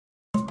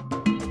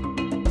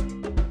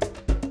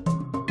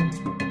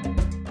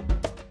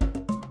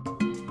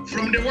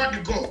From the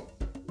word go,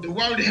 the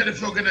World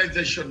Health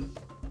Organization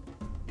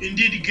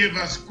indeed gave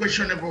us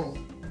questionable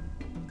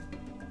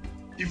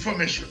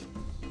information.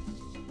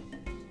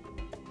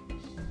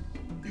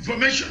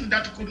 Information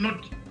that could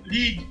not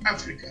lead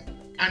Africa,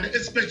 and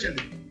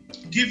especially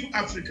give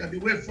Africa the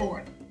way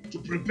forward to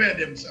prepare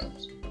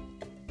themselves.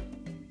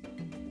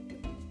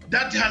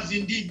 That has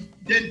indeed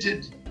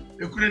dented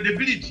the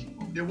credibility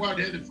of the World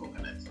Health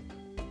Organization.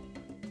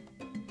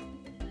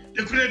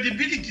 The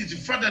credibility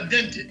is further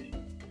dented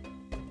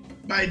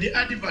by the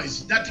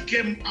advice that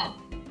came up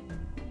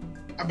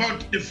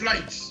about the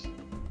flights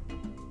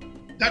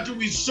that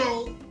we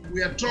saw.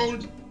 We are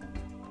told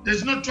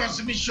there's no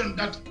transmission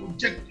that could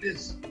take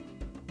place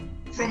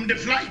from the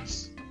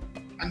flights.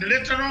 And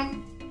later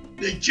on,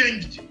 they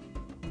changed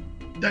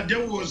that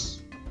there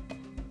was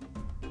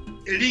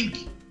a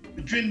link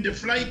between the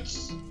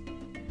flights,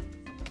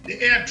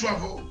 the air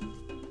travel,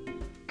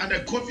 and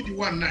the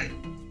COVID-19.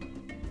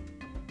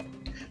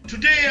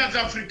 Today, as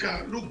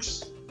Africa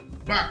looks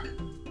back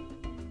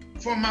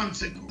 4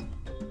 months ago,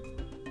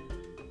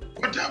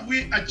 what have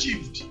we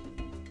achieved?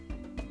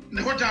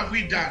 And what have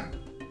we done?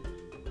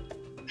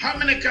 How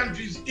many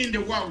countries in the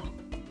world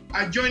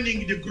are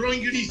joining the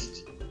growing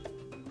list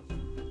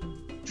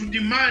to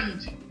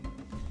demand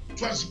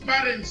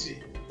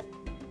transparency,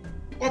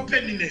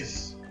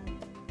 openness,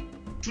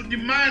 to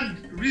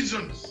demand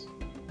reasons,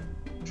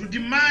 to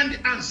demand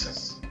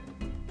answers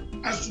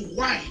as to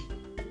why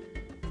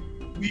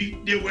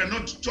they were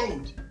not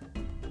told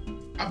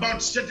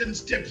about certain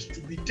steps to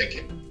be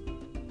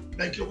taken,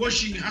 like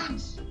washing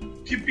hands,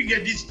 keeping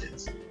a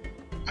distance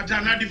at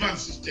an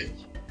advanced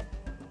stage.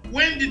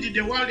 When did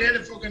the World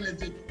Health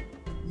Organization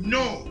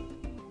know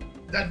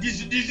that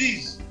this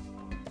disease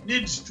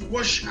needs to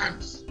wash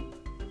hands?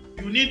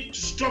 You need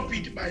to stop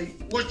it by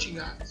washing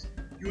hands.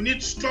 You need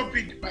to stop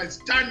it by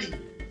standing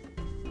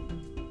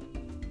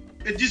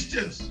a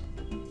distance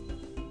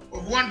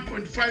of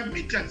 1.5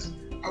 meters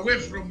away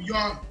from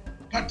your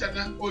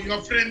partner or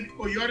your friend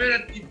or your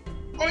relative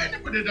or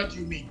anybody that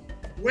you meet.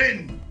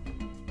 When?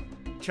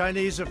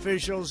 Chinese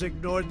officials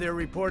ignored their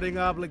reporting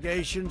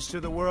obligations to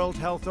the World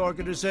Health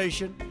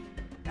Organization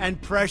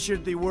and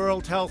pressured the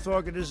World Health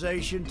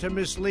Organization to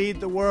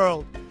mislead the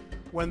world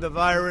when the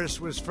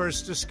virus was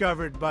first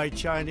discovered by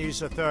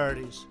Chinese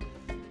authorities.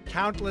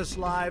 Countless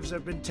lives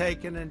have been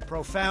taken and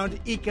profound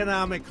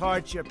economic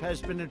hardship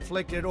has been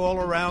inflicted all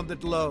around the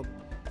globe.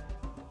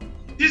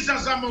 These are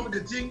some of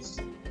the things,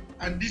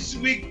 and this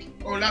week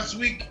or last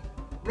week,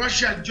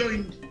 Russia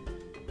joined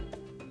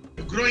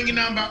a growing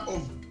number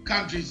of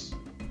countries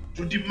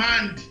to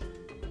demand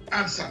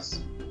answers.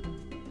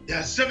 There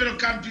are several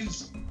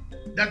countries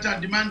that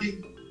are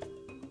demanding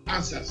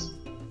answers.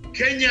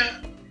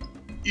 Kenya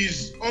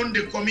is on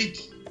the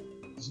committee,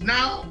 is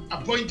now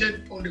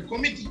appointed on the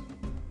committee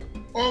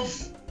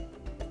of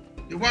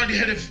the World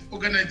Health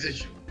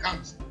Organization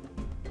Council.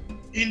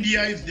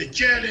 India is the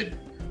chaired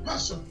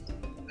person,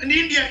 and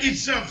India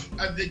itself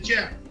as the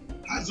chair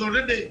has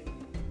already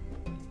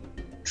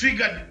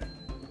triggered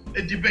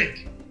a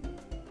debate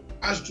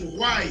as to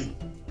why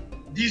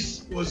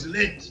this was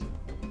let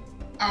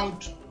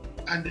out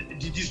and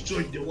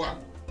destroyed the world.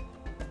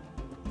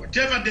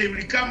 Whatever they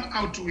will come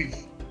out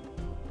with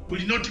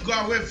will not go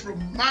away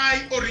from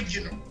my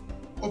original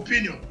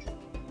opinion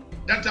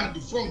that I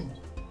formed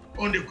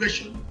on the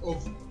question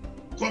of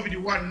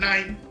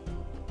COVID-19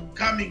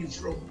 coming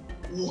from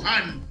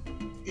Wuhan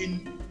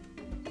in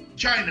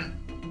China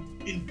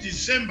in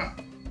December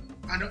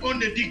and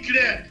only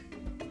declared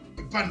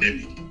a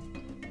pandemic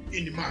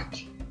in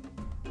March.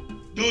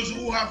 Those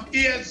who have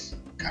ears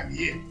can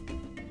hear.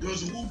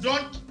 Those who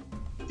don't,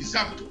 it's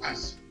up to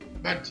us.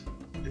 But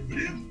the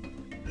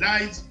blame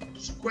lies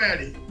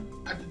squarely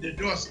at the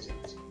doorstep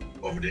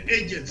of the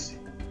agency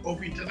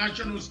of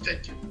international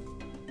stature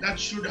that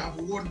should have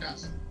warned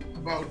us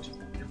about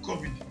the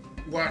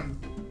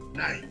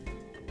COVID-19.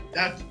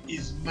 That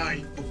is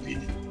my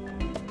opinion.